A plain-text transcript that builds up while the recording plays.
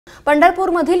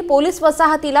पंढरपूरमधील police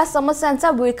वसाहतीला समस्यांचा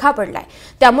विळखा पडलाय।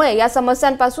 त्यामुळे या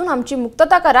समस्यांपासून आमची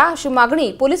मुक्तता करा अशी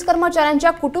मागणी पोलीस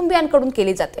कर्मचाऱ्यांच्या कुटुंबियांकडून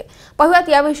केली जाते। पाहुयात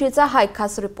याविषयीचा हा एक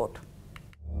खास रिपोर्ट।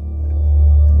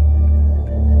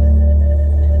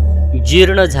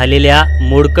 जीर्ण झालेल्या,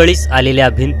 मोडकळीस आलेल्या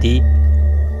भिंती,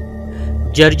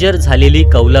 जर्जर झालेली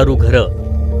कौलारू घरं,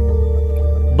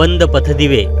 बंद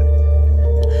पथदिवे,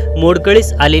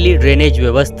 मोडकळीस आलेली ड्रेनेज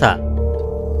व्यवस्था,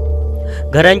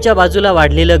 घरांच्या बाजूला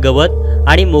वाढलेलं गवत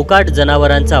आणि मोकाट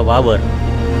जनावरांचा वावर,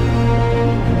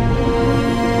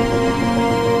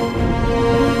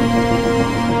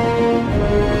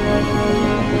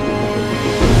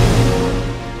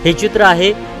 हे चित्र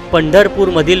आहे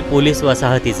पंढरपूरमधील पोलीस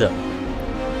वसाहतीचं।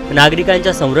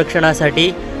 नागरिकांच्या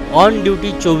संरक्षणासाठी ऑन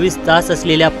ड्युटी 24 तास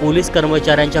असलेल्या पोलीस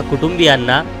कर्मचाऱ्यांच्या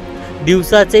कुटुंबियांना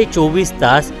दिवसाचे 24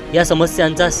 तास या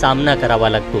समस्यांचा सामना करावा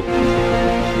लागतो।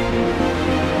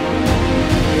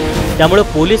 त्यामुळे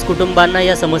पोलीस कुटुंबांना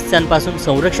या समस्यांपासून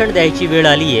संरक्षण द्यायची वेळ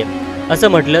आली आहे असं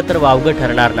म्हटलं तर वावगं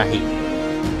ठरणार नाही।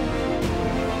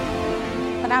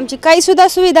 पण आमची काही सुद्धा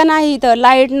सुविधा नाही, तर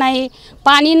लाईट नाही,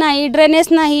 पाणी नाही, ड्रेनेज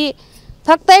नाही,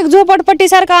 फक्त एक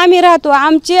झोपडपट्टीसारखं आम्ही राहतो।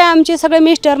 आमचे सगळे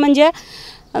मिस्टर म्हणजे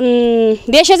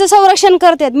देशाचं संरक्षण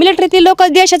करतात, मिलिटरीतील लोक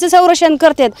देशाचं संरक्षण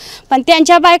करतात, पण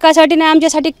त्यांच्या बायकासाठी नाही,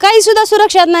 आमच्यासाठी काही सुद्धा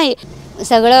सुरक्षा नाही।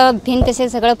 सगळं भिंत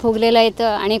सगळं फुगलेलं आहे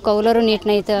आणि कौलारू नीट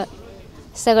नाही, तर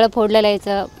सगळं फोडलेलं आहे,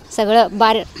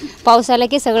 सगळं पाऊस आला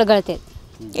की सगळं गळते।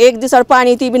 एक दिवसाड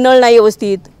पाणी ती बी नळ नाही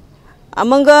व्यवस्थित।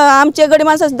 मग आमच्या गडी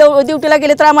माणसं ड्युटीला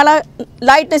गेले तर आम्हाला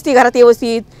लाईट नसती घरात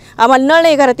व्यवस्थित, आम्हाला नळ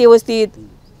नाही घरात व्यवस्थित।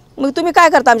 मग तुम्ही काय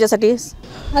करता आमच्यासाठी?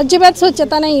 अजिबात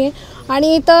स्वच्छता नाही आहे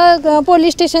आणि इथं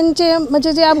पोलीस स्टेशनचे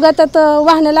म्हणजे जे अपघातात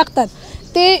वाहनं लागतात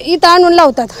ते इथं आणून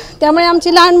लावतात। त्यामुळे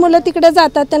आमची लहान मुलं तिकडे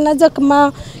जातात, त्यांना जखमा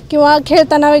किंवा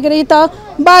खेळताना वगैरे इथं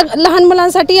लहान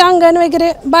मुलांसाठी अंगण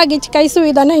वगैरे बागेची काही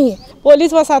सुविधा नाही आहे।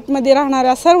 पोलीस वसाहतमध्ये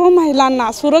राहणाऱ्या सर्व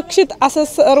महिलांना सुरक्षित असं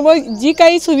सर्व जी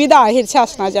काही सुविधा आहेत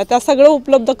शासनाच्या त्या सगळं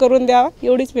उपलब्ध करून द्यावं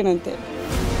एवढीच विनंती आहे।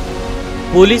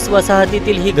 पोलीस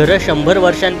वसाहतीतील ही घरं 100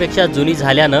 वर्षांपेक्षा जुनी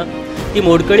झाल्यानं ती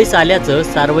मोडकळीस आल्याचं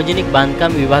सार्वजनिक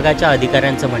बांधकाम विभागाच्या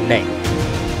अधिकाऱ्यांचं म्हणणं आहे।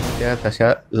 त्या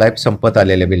तशा लाईफ संपत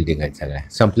आलेल्या बिल्डिंग आहेत, सगळ्या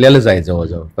संपलेलंच आहे।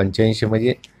 जवळजवळ 85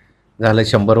 म्हणजे झालं,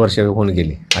 100 वर्ष होऊन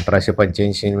गेली।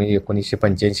 1885 म्हणजे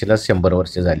 1985लाच 100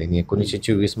 वर्ष झाली आणि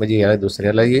 1924 म्हणजे या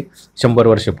दुसऱ्यालाही 100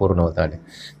 वर्ष पूर्ण होत आले।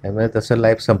 त्यामुळे तसं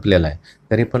लाईफ संपलेलं आहे।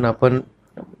 तरी पण आपण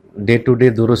डे टू डे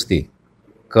दुरुस्ती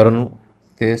करून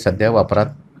ते सध्या वापरात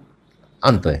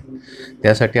आणतोय।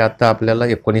 त्यासाठी आता आपल्याला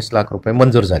 19 लाख रुपये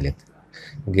मंजूर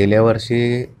झालेत। गेल्या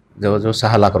वर्षी जवळजवळ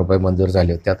 6 लाख रुपये मंजूर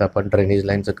झाले होते। त्यात आपण ड्रेनेज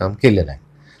लाईनचं काम केलेलं आहे।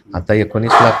 आता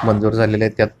 19 लाख मंजूर झालेले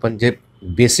आहेत। त्यात पण जे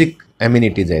बेसिक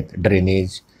ॲम्युनिटीज आहेत,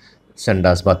 ड्रेनेज,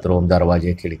 संडास, बाथरूम,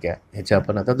 दरवाजे, खिडक्या, ह्याची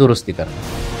आपण आता दुरुस्ती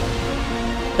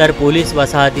करणार। तर पोलीस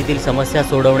वसाहतीतील समस्या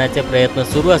सोडवण्याचे प्रयत्न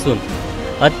सुरू असून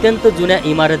अत्यंत जुन्या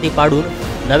इमारती पाडून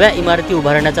नव्या इमारती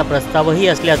उभारण्याचा प्रस्तावही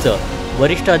असल्याचं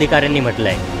वरिष्ठ अधिकाऱ्यांनी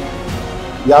म्हटलंय।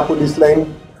 या पोलीस लाईन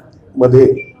मध्ये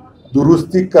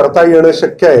दुरुस्ती करता येणं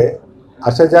शक्य आहे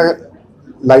अशा ज्या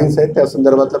लाईन्स आहेत त्या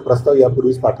संदर्भातला प्रस्ताव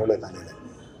यापूर्वीच पाठवण्यात आलेला आहे।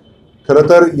 खरं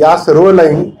तर या सर्व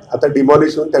लाईन आता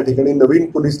डिमॉलिश होऊन त्या ठिकाणी नवीन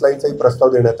पोलीस लाईनचाही प्रस्ताव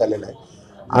देण्यात आलेला आहे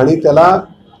आणि त्याला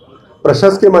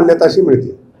प्रशासकीय मान्यता अशी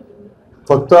मिळते।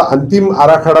 फक्त अंतिम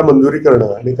आराखडा मंजुरी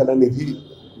करणं आणि त्याला निधी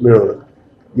मिळवणं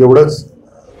एवढंच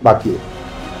बाकी आहे।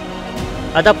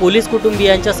 आता पोलीस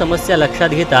कुटुंबियांच्या समस्या लक्षात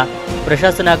घेता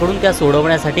प्रशासनाकडून त्या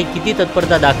सोडवण्यासाठी किती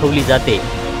तत्परता दाखवली जाते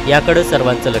याकडे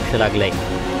सर्वांचं लक्ष लागलंय।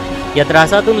 या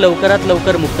त्रासातून लवकरात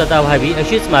लवकर मुक्तता व्हावी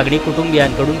अशीच मागणी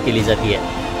कुटुंबियांकडून केली जाते।